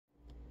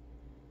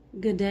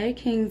Good day,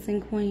 kings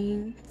and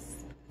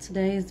queens.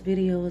 Today's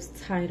video is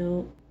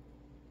titled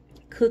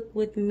Cook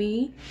With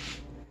Me,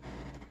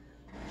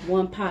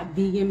 One Pot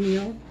Vegan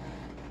Meal.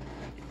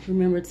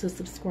 Remember to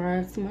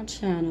subscribe to my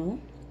channel.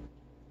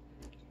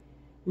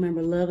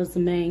 Remember, love is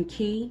the main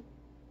key.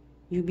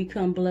 You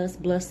become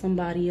blessed, bless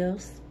somebody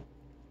else.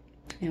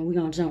 And we're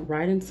going to jump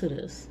right into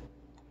this.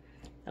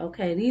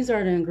 Okay, these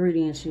are the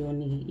ingredients you'll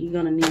need. You're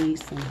going to need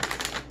some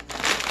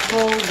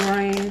whole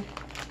grain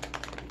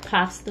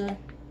pasta.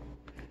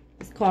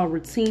 It's called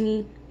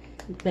rotini.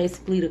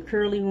 Basically the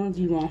curly ones.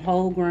 You want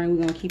whole grain. We're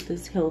going to keep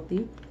this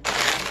healthy.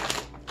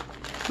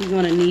 You're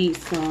going to need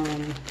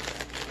some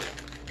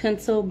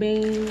pinto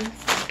beans.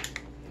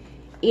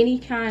 Any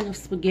kind of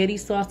spaghetti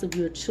sauce of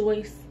your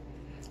choice.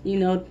 You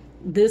know,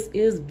 this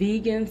is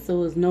vegan,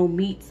 so it's no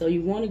meat. So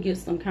you want to get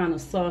some kind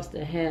of sauce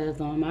that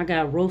has, I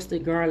got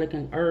roasted garlic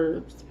and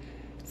herbs.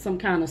 Some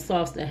kind of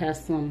sauce that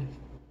has some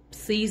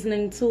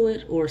seasoning to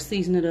it, or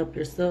season it up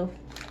yourself.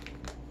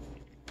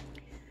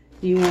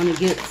 You want to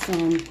get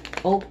some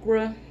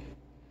okra.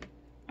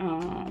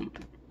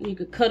 You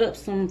could cut up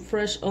some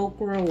fresh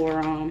okra,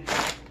 or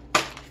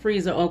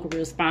freezer okra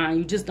is fine.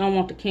 You just don't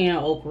want the canned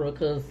okra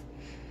because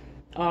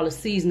all the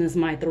seasonings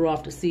might throw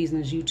off the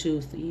seasonings you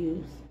choose to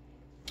use.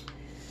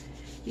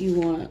 You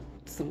want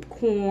some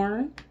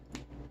corn.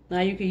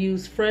 Now you can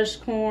use fresh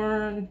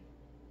corn,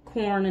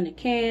 corn in a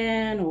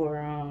can,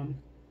 or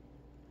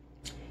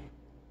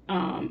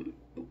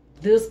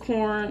this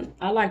corn,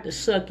 I like to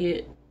shuck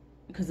it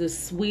because it's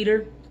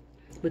sweeter,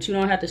 but you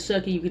don't have to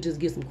shuck it. You could just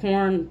get some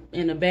corn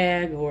in a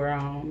bag or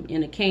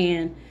in a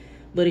can.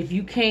 But if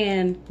you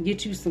can,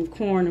 get you some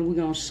corn and we're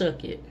gonna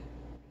shuck it.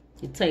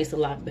 It tastes a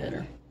lot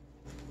better.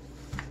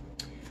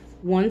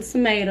 1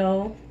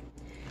 tomato.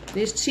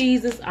 This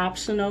cheese is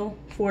optional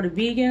for the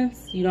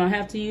vegans. You don't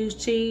have to use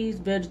cheese.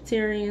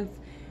 Vegetarians,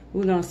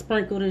 we're gonna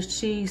sprinkle this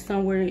cheese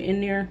somewhere in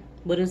there,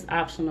 but it's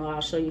optional.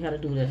 I'll show you how to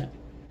do that.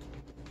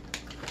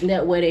 And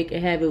that way they can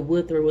have it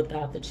with or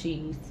without the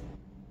cheese.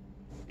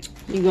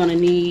 You're gonna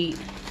need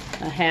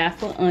a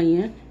half an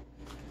onion,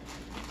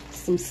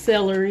 some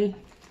celery.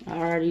 I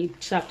already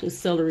chopped the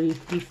celery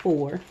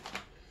before.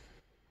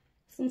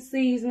 Some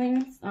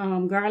seasonings,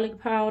 garlic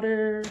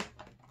powder,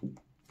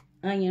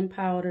 onion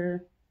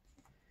powder,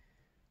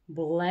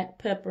 black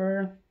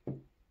pepper,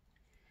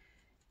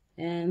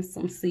 and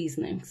some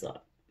seasoning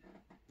salt.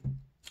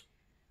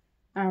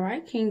 All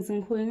right, kings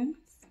and queens,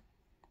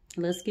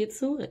 let's get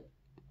to it.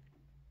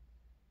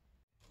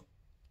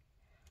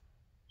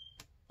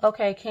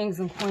 Okay,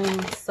 kings and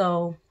queens,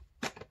 so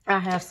I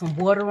have some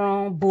water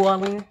on,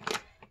 boiling.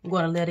 I'm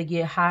going to let it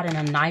get hot and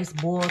a nice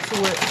boil to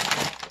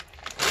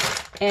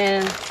it.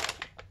 And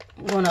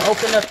I'm going to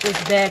open up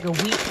this bag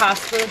of wheat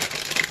pasta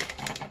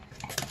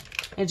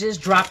and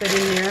just drop it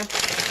in there.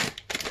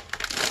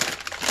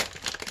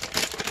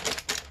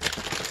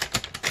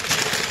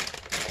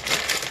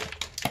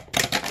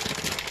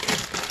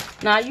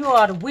 Now you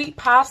all, the wheat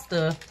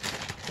pasta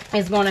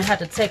is going to have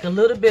to take a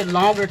little bit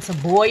longer to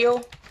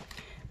boil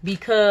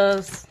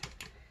because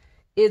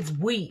it's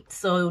wheat,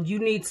 so you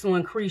need to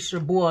increase your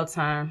boil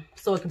time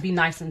so it can be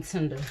nice and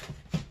tender.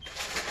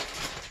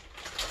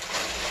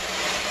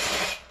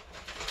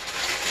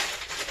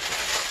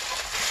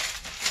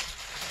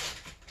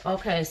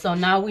 Okay, so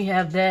now we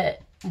have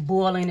that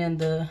boiling in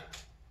the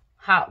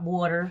hot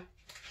water.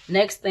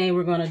 Next thing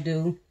we're going to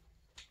do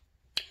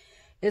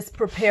is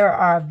prepare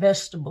our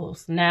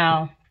vegetables.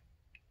 Now,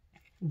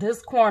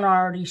 this corn I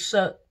already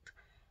shucked.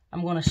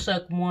 I'm going to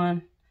shuck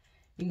one.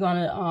 You're going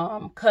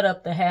to cut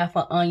up the half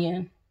an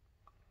onion.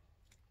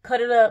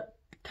 Cut it up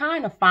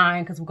kind of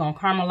fine because we're going to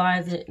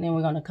caramelize it. And then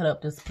we're going to cut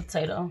up this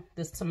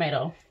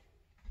tomato.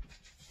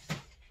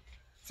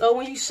 So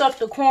when you shuck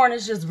the corn,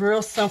 it's just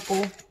real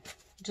simple.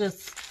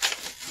 Just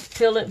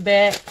peel it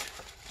back.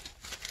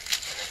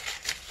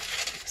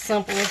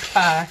 Simple as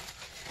pie.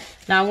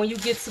 Now when you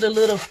get to the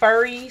little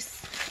furries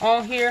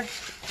on here,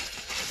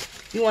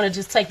 you want to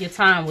just take your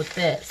time with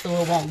that so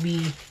it won't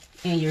be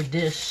in your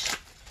dish.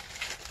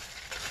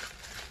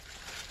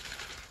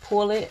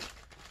 Pull it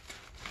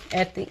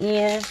at the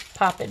end,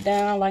 pop it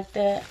down like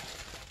that.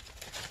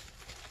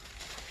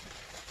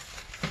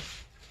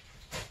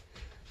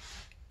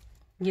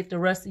 Get the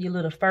rest of your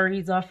little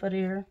furries off of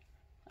there.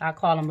 I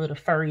call them little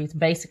furries,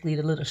 basically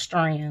the little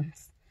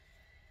strands.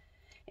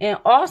 And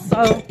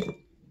also,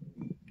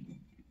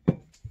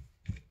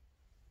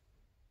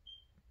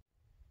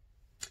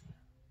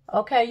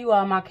 okay, you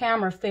all, my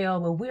camera fell,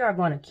 but we are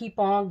going to keep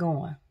on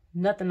going.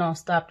 Nothing gonna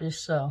stop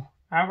this show.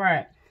 All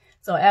right.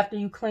 So after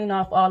you clean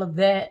off all of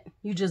that,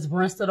 you just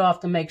rinse it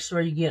off to make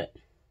sure you get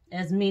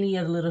as many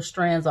of the little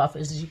strands off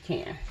as you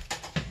can.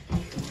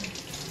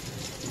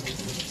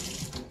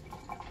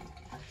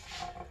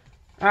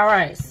 All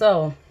right,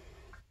 so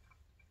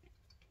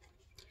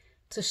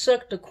to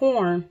shuck the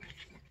corn,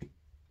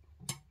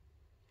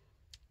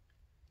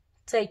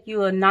 take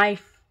you a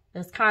knife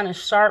that's kind of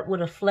sharp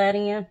with a flat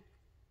end.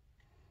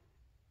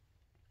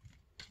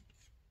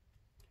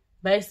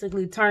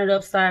 Basically turn it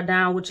upside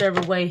down, whichever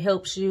way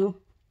helps you.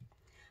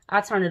 I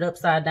turn it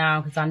upside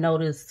down because I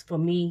notice for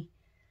me,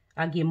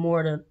 I get more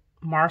of the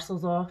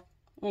morsels off.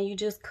 And you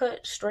just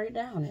cut straight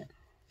down it,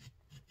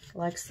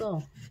 like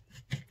so.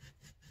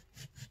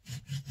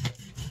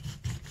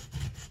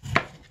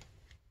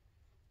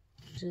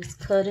 Just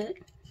cut it.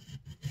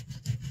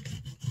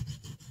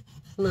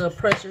 A little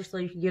pressure so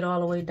you can get all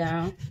the way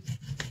down.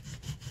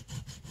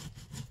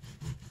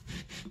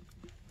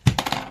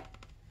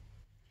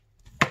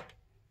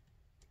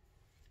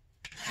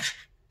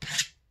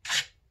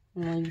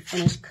 And when you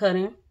finish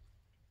cutting,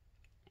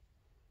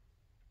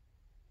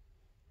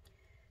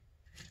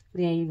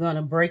 then you're going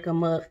to break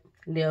them up.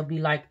 They'll be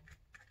like,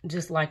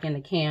 just like in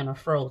the can or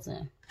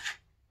frozen,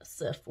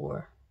 except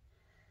for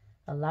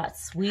a lot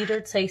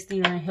sweeter,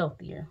 tastier, and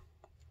healthier.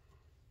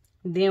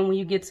 Then when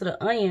you get to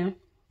the onion,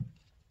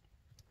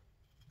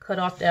 cut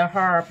off that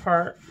hard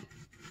part.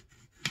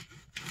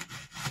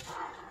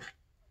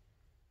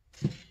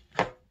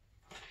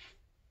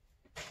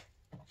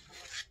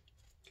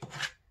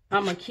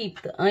 I'm going to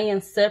keep the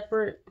onion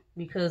separate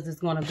because it's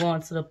going to go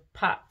into the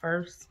pot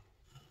first.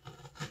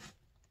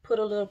 Put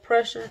a little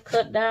pressure,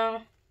 cut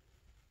down.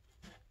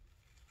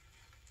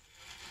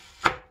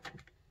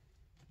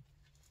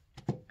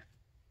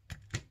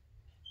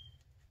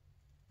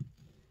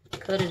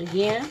 Cut it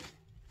again.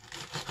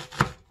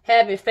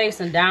 Have it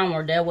facing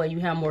downward, that way you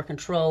have more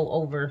control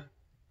over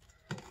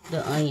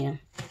the onion.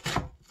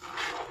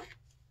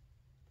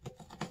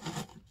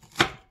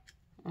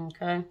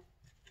 Okay.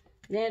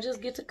 Then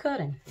just get to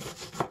cutting.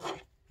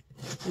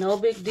 No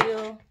big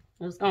deal.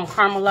 It's going to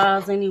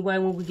caramelize anyway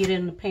when we get it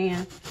in the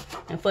pan.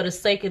 And for the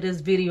sake of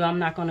this video, I'm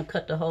not going to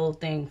cut the whole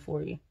thing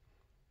for you.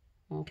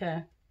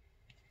 Okay.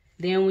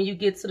 Then when you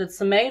get to the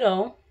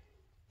tomato,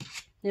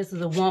 this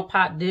is a one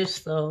pot dish,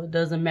 so it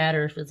doesn't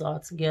matter if it's all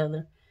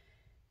together.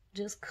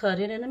 Just cut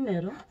it in the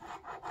middle.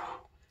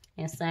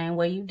 And same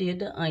way you did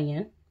the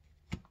onion.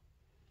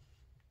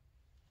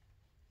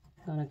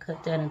 Gonna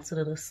cut that into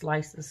little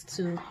slices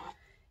too.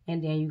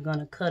 And then you're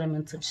gonna cut them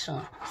into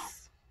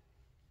chunks.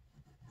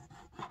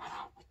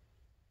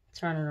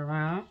 Turn it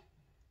around.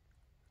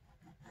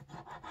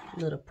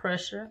 Little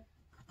pressure.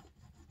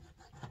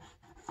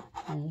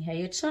 And you have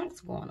your chunks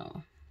going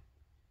on.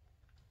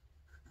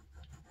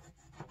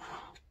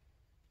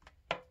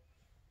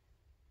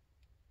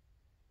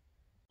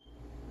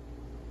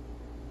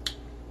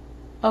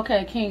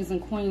 Okay, kings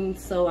and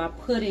queens, so I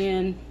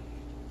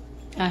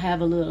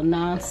have a little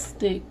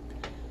non-stick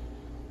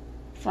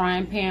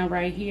frying pan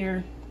right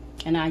here,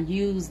 and I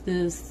use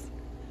this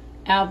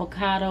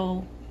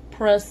avocado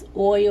press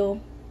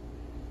oil.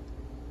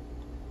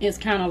 It's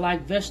kind of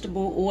like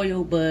vegetable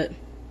oil, but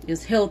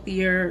it's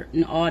healthier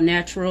and all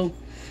natural,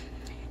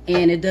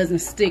 and it doesn't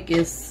stick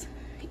as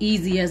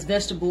easy as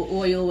vegetable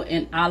oil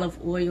and olive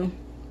oil.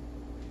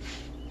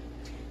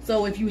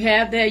 So if you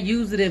have that,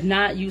 use it. If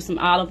not, use some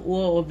olive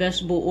oil or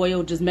vegetable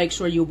oil. Just make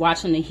sure you're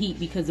watching the heat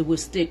because it will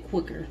stick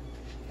quicker.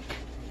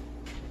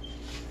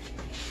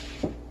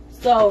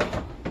 So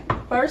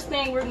first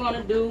thing we're going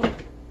to do,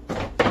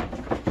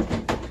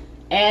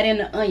 add in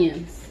the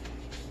onions.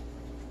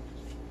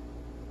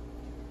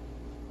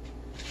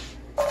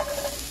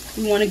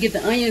 You want to get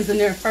the onions in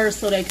there first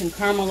so they can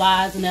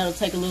caramelize, and that'll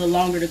take a little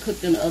longer to cook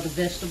than the other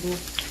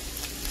vegetables.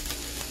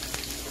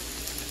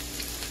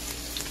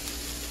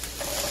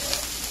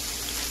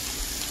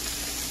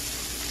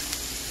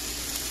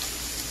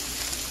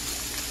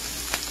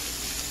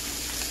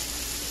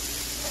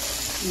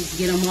 Just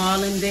get them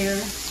all in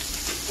there.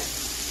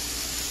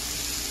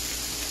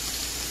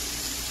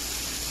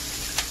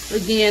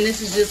 Again,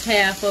 this is just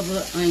half of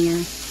an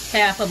onion,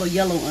 half of a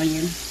yellow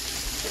onion.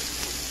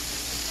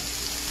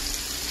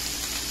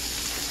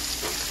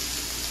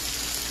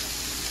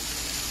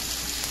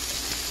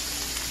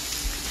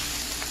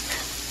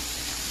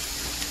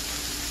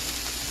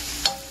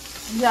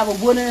 You have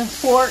a wooden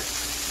fork,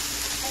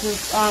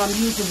 just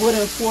use the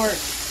wooden fork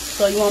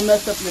so you won't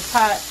mess up your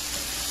pot.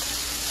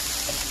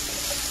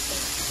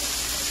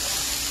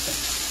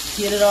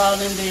 Get it all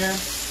in there.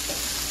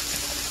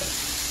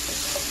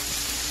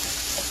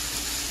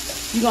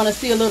 You're going to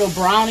see a little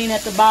browning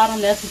at the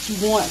bottom. That's what you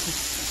want.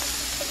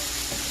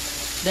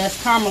 That's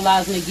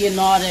caramelizing and getting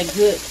all that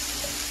good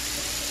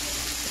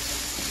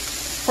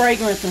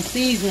fragrance and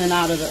seasoning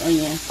out of the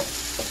onion.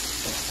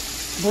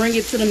 Bring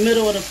it to the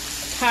middle of the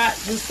pot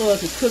just so it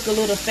can cook a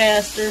little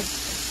faster.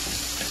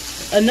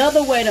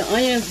 Another way the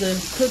onions to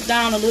cook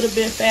down a little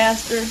bit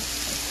faster,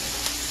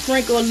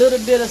 sprinkle a little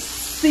bit of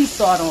sea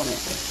salt on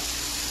it.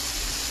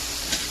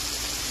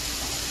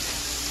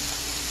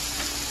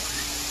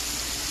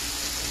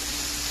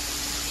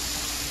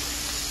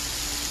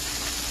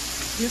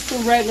 Just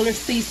some regular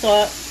sea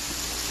salt.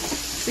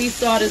 Sea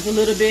salt is a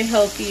little bit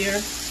healthier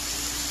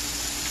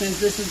since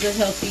this is a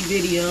healthy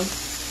video.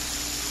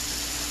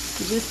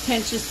 Just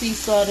pinch your sea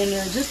salt in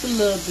there just a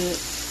little bit.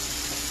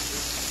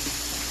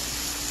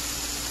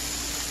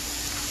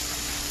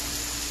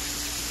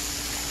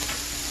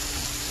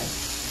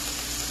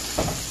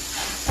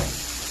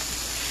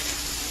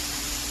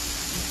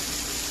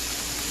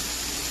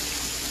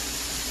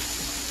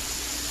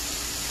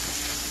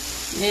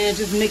 And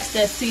just mix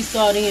that sea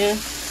salt in.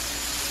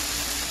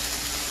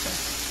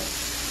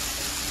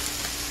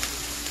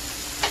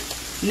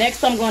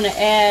 Next, I'm going to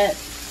add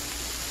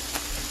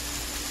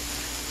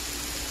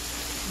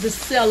the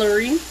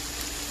celery.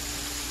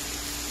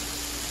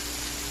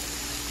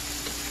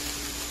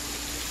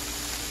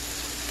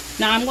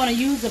 Now I'm going to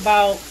use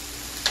about,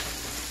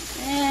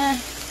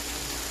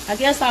 I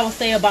guess I would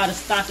say about a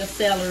stalk of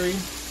celery.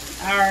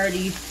 I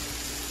already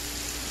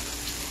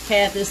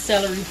had this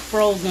celery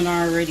frozen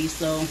already,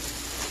 so.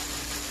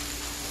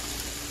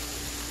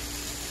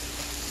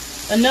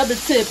 Another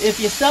tip, if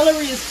your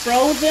celery is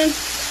frozen,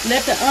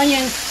 let the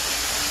onions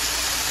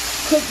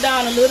cook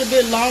down a little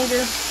bit longer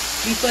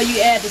before you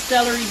add the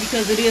celery,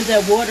 because it is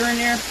that water in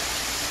there.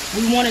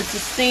 We want it to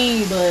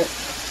steam, but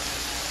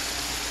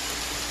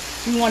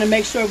we want to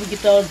make sure we get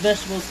those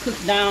vegetables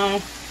cooked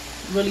down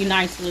really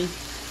nicely.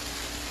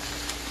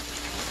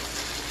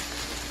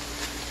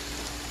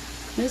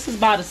 This is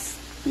about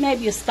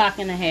maybe a stalk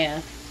and a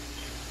half.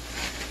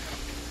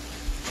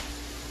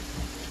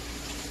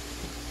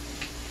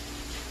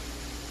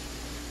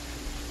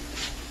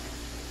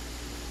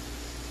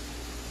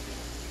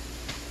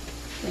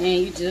 And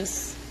you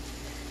just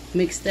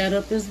mix that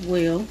up as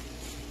well.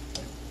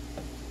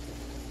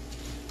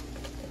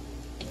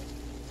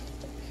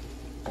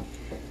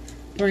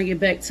 Bring it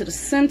back to the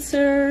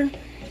center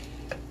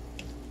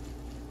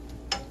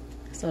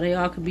so they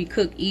all could be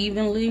cooked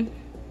evenly.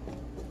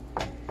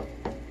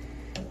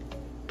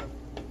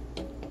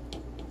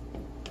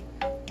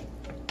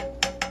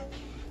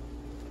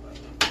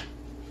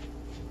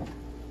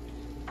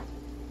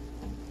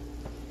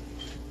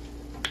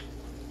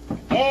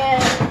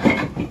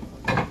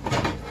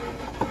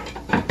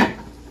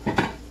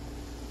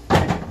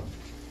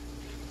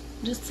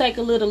 Just take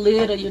a little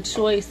lid of your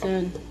choice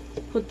and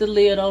put the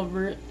lid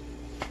over it.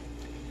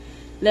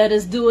 Let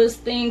it do its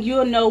thing.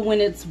 You'll know when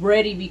it's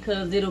ready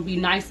because it'll be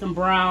nice and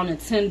brown and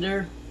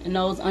tender, and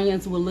those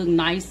onions will look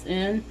nice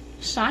and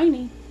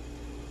shiny.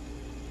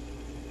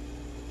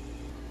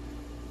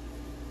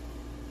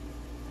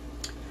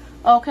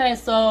 Okay,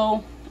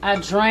 so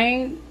I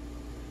strained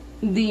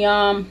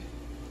the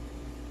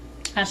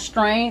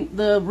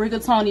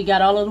rigatoni,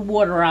 got all of the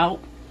water out.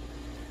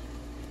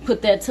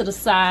 Put that to the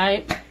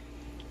side.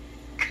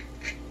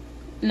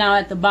 Now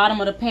at the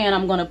bottom of the pan,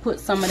 I'm going to put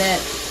some of that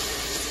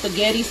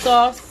spaghetti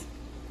sauce,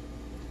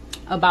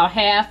 about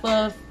half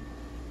of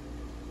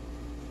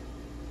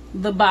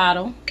the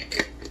bottle.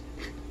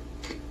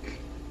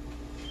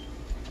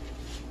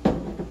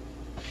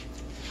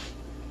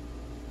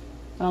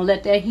 I'll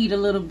let that heat a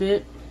little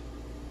bit.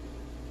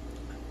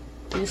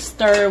 Just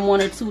stir it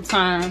 1 or 2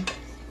 times.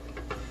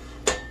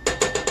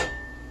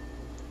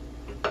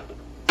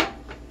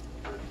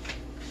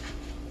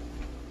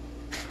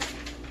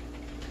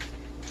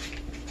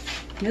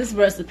 This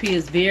recipe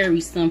is very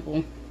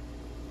simple.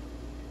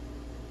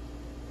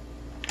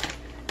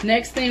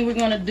 Next thing we're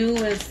going to do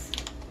is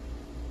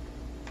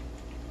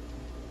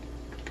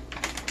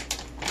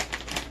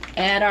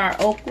add our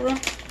okra.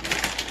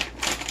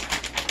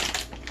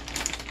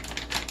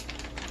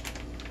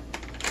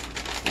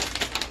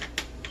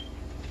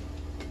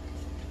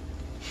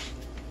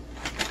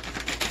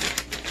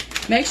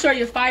 Make sure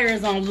your fire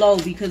is on low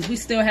because we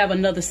still have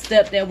another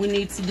step that we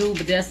need to do,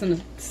 but that's in a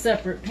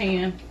separate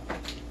pan.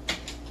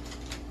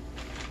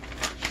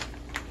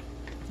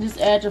 Just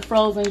add your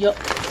frozen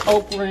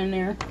okra in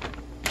there.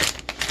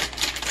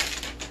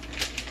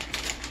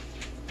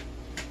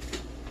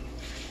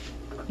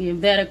 Give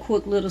that a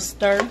quick little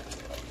stir.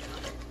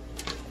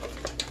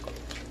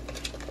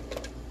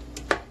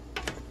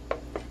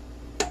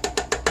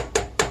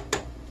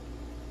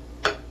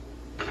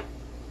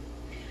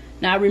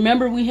 Now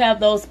remember, we have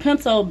those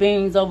pinto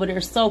beans over there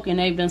soaking.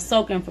 They've been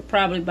soaking for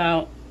probably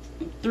about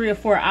 3 or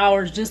 4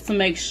 hours just to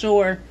make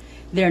sure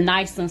they're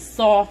nice and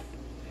soft,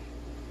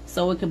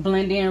 so it can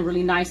blend in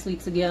really nicely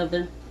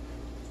together.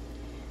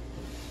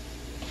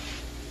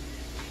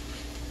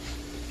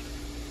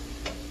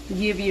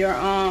 Give your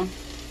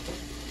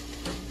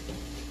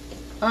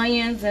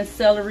onions and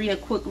celery a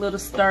quick little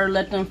stir.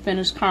 Let them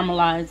finish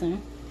caramelizing.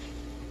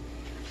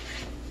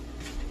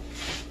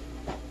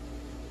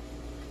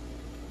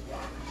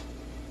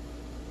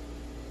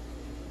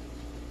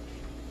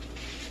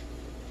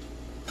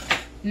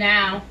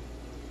 Now,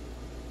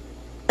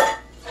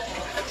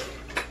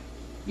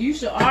 you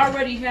should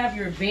already have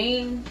your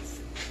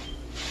beans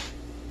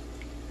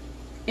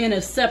in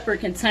a separate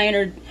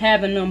container,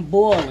 having them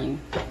boiling.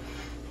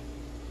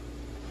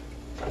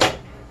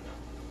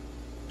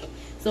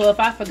 So if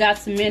I forgot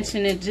to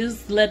mention it,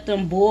 just let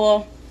them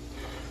boil.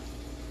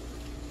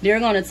 They're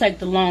going to take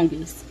the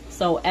longest.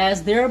 So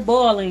as they're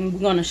boiling, we're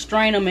going to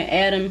strain them and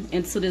add them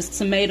into this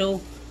tomato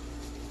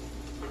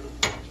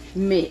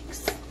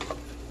mix.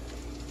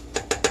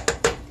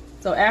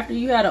 So after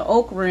you had an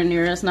okra in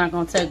there, it's not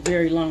going to take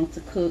very long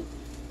to cook.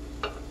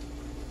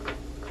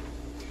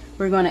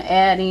 We're going to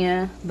add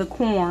in the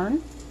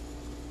corn.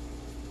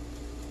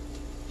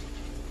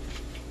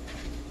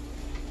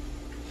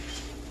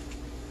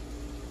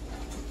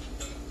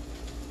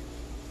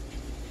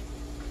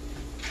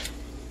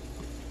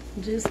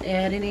 Just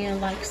add it in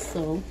like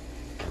so.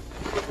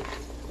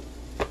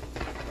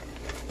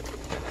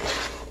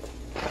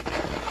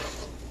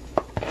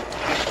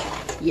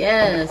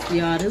 Yes,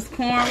 y'all, this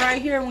corn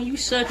right here, when you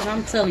shuck it,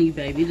 I'm telling you,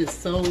 baby, it is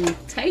so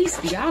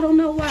tasty. I don't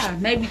know why.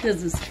 Maybe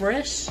because it's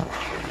fresh.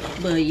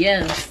 But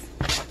yes,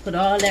 put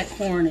all that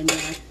corn in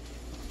there.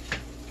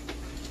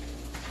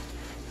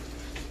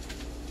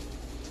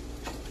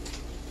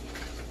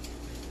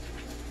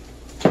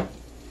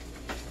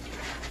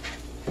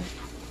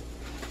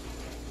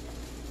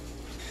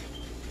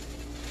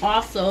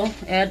 Also,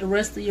 add the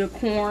rest of your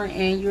corn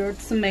and your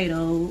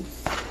tomatoes.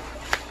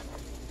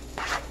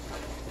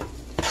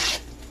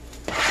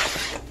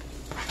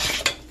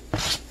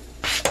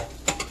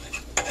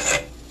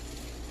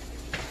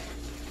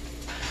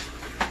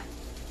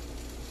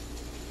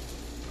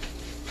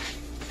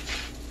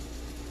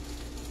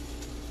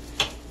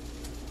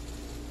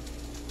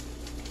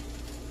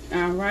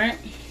 All right,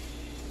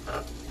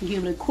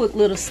 give it a quick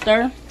little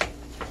stir.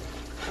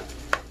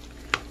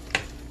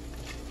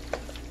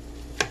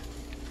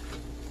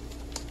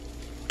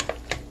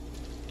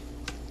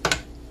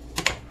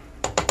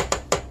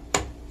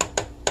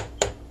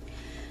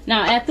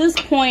 Now at this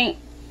point,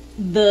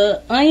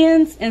 the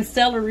onions and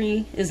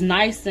celery is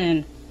nice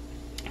and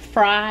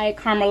fried,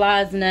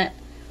 caramelized in that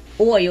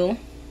oil.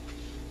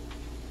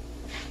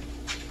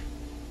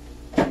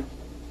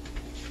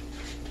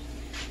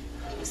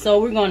 So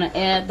we're going to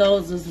add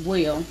those as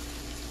well.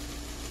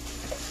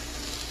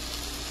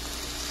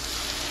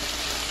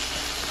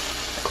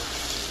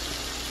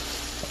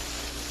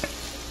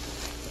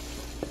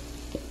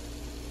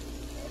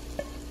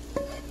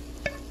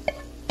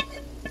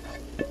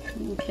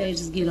 Okay,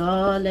 just get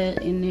all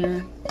that in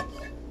there.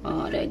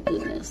 All that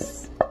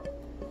goodness.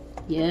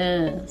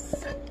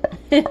 Yes.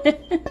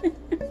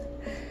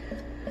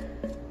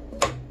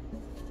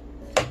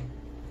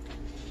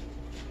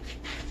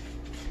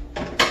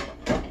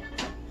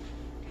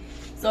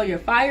 So your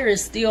fire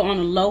is still on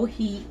a low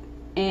heat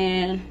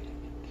and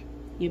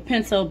your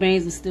pinto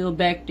beans are still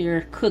back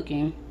there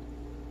cooking.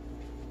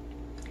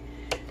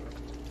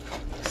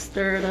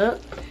 Stir it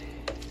up.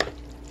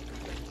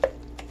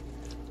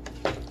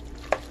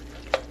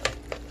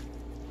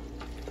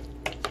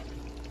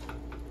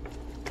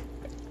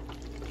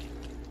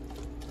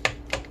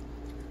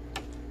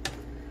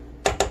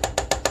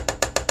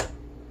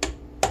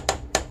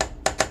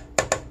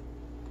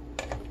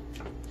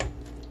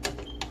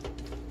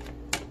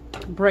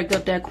 Break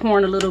up that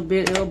corn a little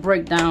bit. It'll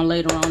break down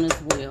later on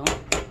as well.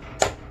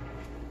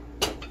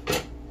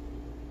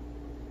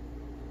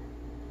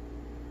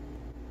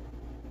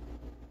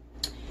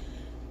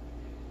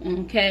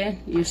 Okay,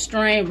 your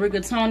strained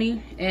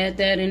rigatoni, add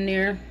that in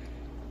there.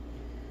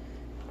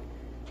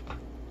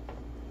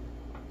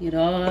 Get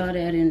all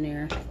that in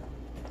there.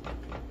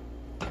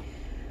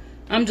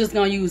 I'm just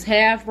gonna use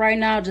half right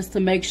now just to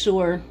make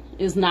sure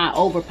it's not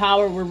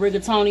overpowered with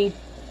rigatoni.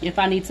 If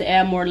I need to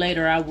add more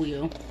later, I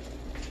will.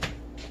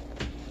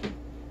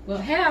 Well,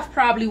 half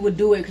probably would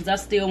do it because I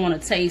still want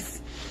to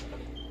taste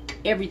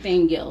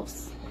everything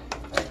else.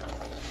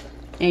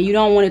 And you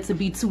don't want it to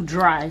be too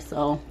dry,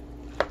 so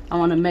I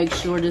want to make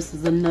sure this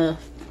is enough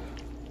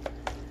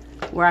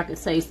where I can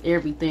taste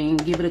everything.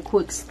 Give it a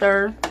quick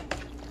stir.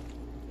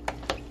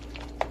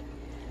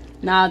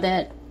 Now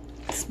that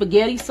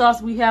spaghetti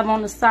sauce we have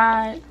on the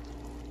side,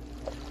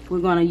 we're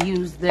going to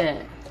use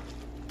that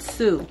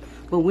too.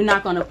 But we're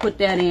not going to put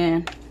that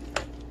in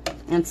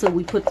until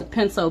we put the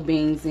pinto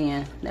beans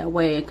in. That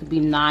way it could be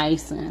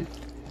nice and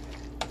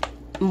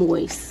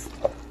moist.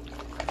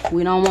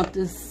 We don't want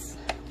this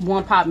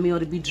one pot meal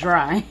to be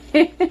dry.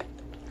 There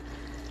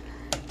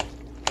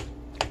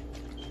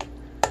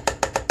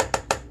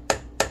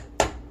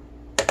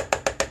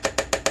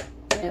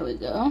we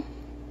go.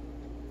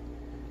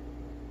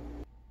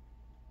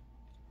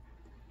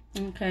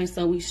 Okay,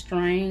 so we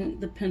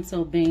strained the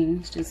pinto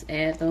beans. Just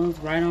add those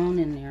right on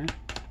in there.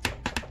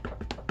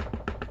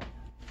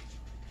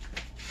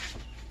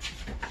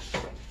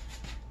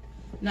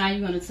 Now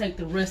you're going to take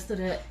the rest of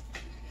that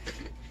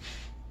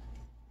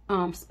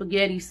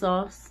spaghetti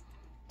sauce,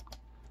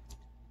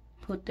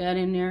 put that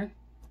in there,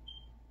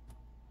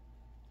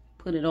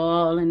 put it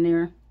all in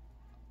there.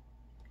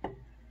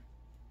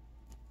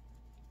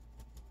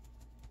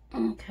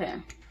 Okay.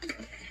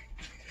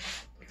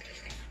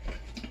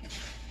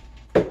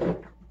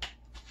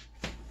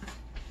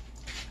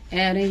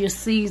 Add in your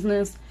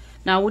seasonings.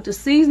 Now with the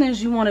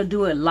seasonings, you want to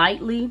do it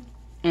lightly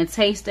and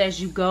taste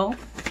as you go.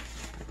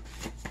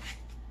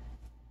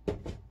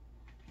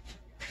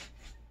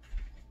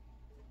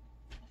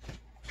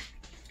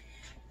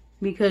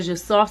 Because your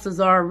sauce is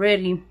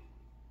already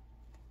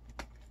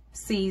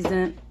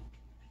seasoned.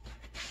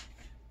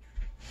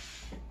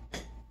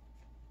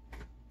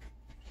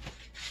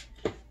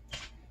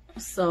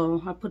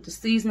 So I put the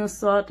seasoning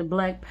salt, the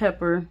black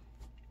pepper,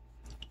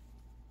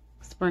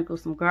 sprinkle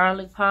some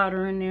garlic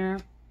powder in there,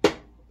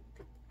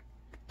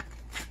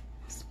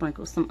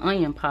 sprinkle some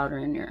onion powder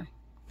in there.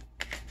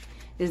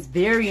 It's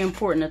very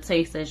important to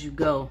taste as you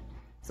go.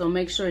 So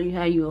make sure you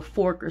have you a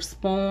fork or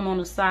spoon on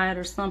the side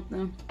or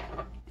something,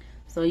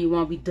 so you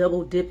won't be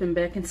double dipping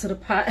back into the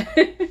pot.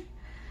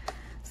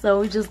 So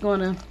we're just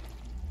gonna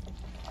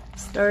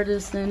stir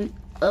this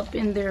up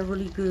in there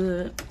really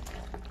good.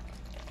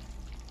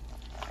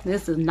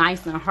 This is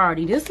nice and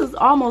hearty. This is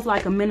almost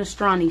like a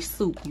minestrone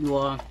soup, you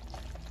all,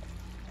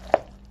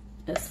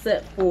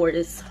 except for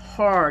it's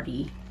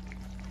hearty.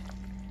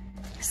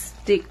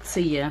 Stick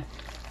to you.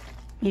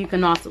 You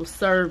can also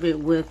serve it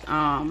with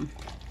some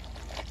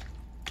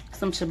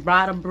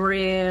ciabatta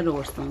bread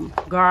or some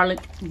garlic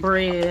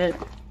bread,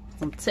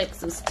 some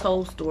Texas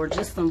toast, or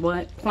just some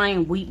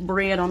plain wheat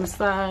bread on the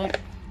side.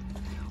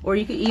 Or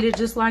you can eat it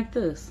just like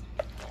this.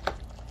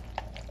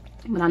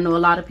 But I know a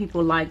lot of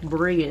people like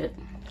bread.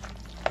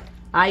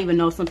 I even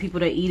know some people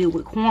that eat it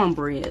with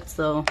cornbread.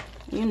 So,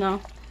 you know,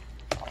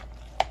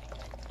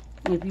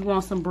 if you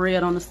want some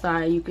bread on the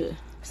side, you could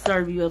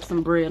serve you up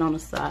some bread on the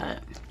side.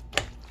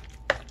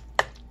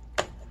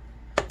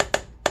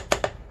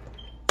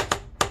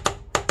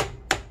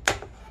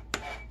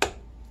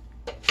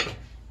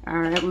 All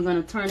right, we're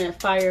gonna turn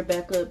that fire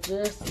back up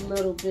just a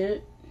little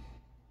bit.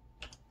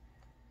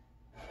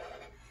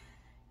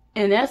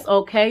 And that's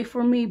okay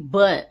for me,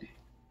 but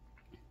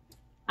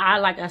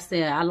like I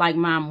said, I like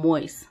mine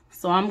moist.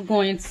 So I'm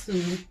going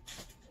to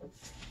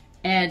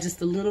add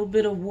just a little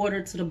bit of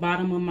water to the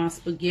bottom of my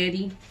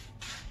spaghetti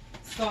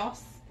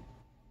sauce,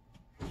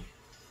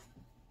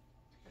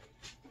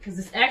 because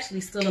it's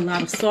actually still a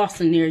lot of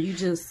sauce in there. You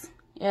just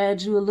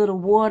add you a little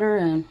water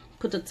and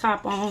put the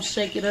top on,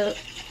 shake it up.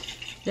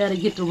 That'll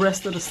get the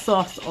rest of the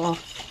sauce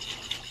off.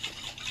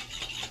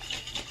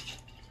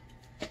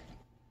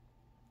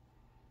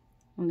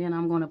 And then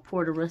I'm going to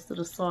pour the rest of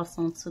the sauce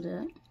onto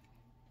that.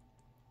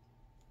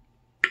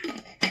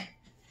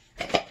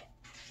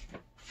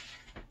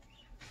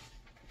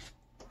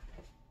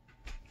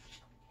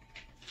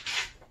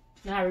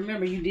 Now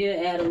remember, you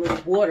did add a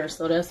little water,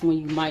 so that's when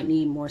you might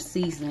need more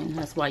seasoning.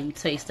 That's why you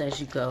taste as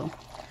you go.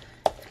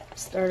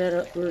 Stir that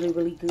up really,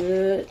 really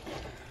good.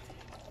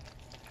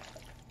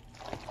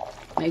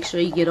 Make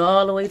sure you get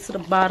all the way to the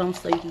bottom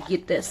so you can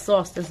get that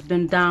sauce that's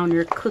been down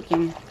there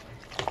cooking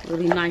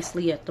really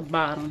nicely at the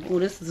bottom. Oh,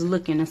 this is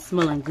looking and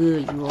smelling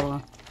good, you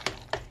all.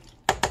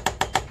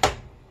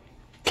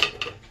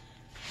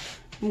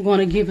 I'm going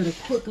to give it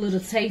a quick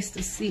little taste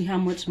to see how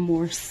much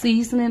more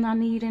seasoning I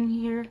need in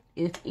here,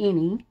 if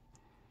any.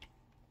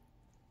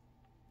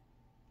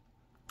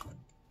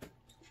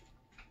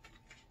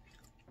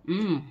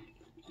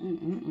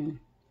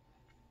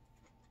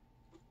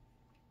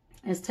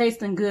 It's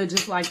tasting good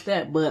just like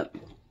that, but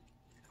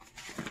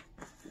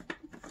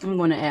I'm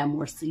going to add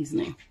more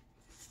seasoning.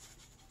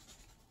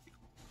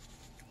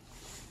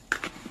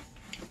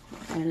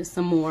 Added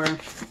some more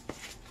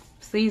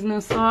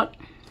seasoning salt.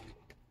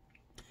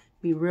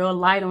 Be real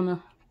light on the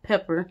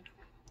pepper,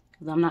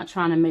 because I'm not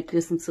trying to make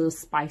this into a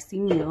spicy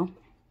meal.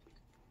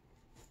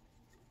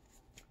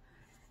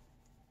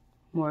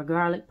 More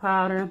garlic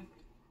powder.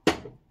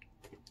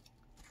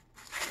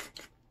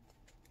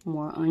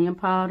 More onion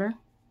powder.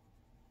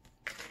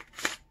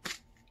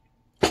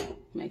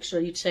 Make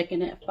sure you're checking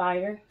that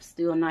fire,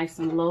 still nice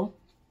and low.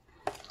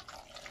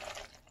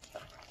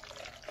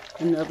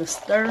 Another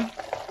stir.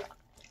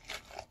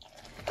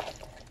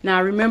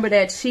 Now remember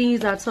that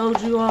cheese I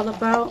told you all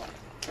about?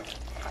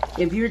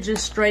 If you're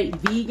just straight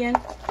vegan,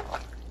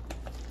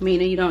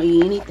 meaning you don't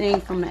eat anything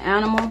from the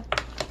animal,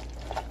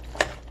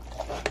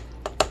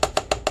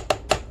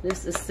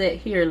 this is set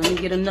here. Let me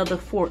get another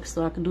fork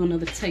so I can do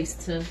another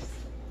taste test.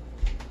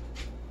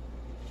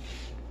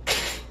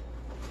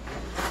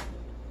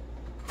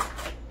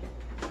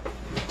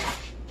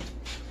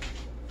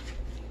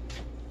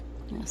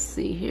 Let's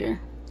see here.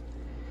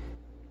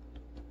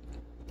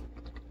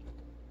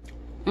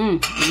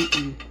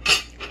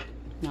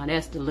 Now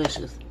that's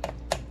delicious.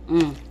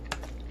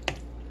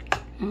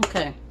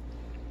 Okay.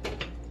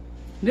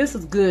 This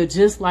is good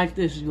just like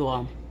this, you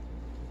all.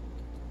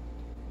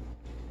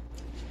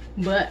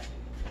 But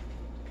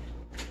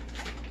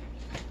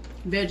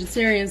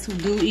vegetarians who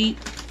do eat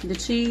the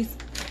cheese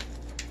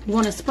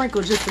want to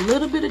sprinkle just a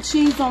little bit of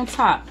cheese on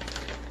top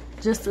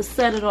just to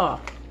set it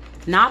off.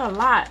 Not a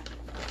lot,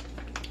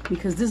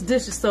 because this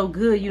dish is so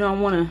good you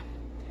don't want to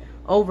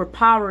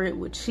overpower it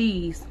with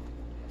cheese.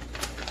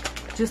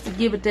 Just to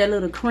give it that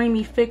little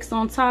creamy fix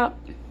on top.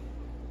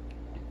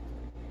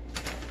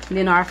 And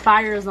then our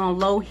fire is on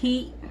low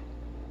heat.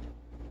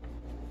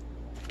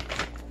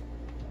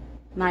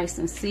 Nice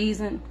and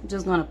seasoned.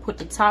 Just gonna put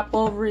the top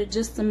over it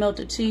just to melt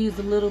the cheese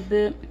a little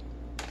bit.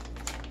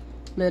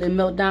 Let it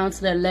melt down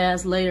to that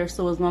last layer,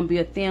 so it's gonna be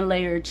a thin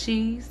layer of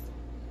cheese.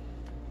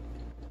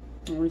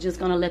 And we're just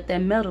gonna let that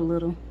melt a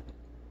little.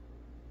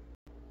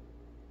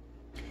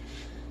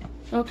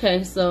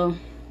 Okay, so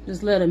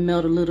just let it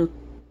melt a little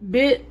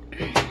bit.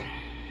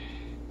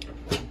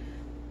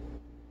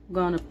 I'm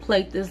gonna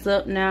plate this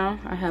up now.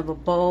 I have a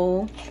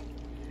bowl.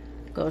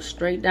 Go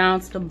straight down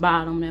to the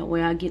bottom. That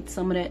way I get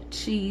some of that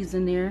cheese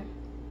in there.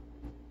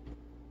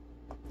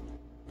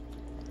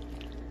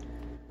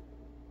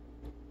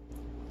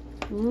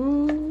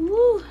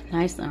 Ooh,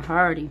 nice and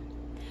hearty.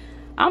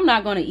 I'm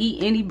not gonna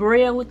eat any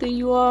bread with it,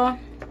 you all.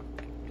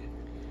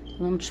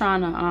 I'm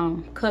trying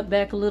to cut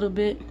back a little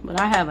bit, but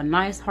I have a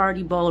nice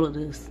hearty bowl of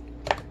this.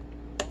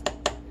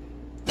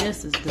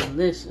 This is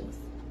delicious.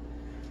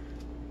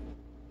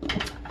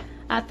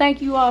 I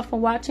thank you all for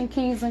watching,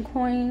 kings and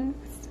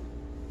queens.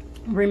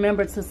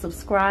 Remember to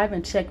subscribe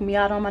and check me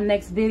out on my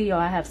next video.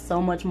 I have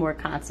so much more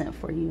content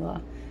for you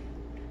all.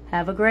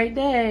 Have a great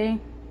day.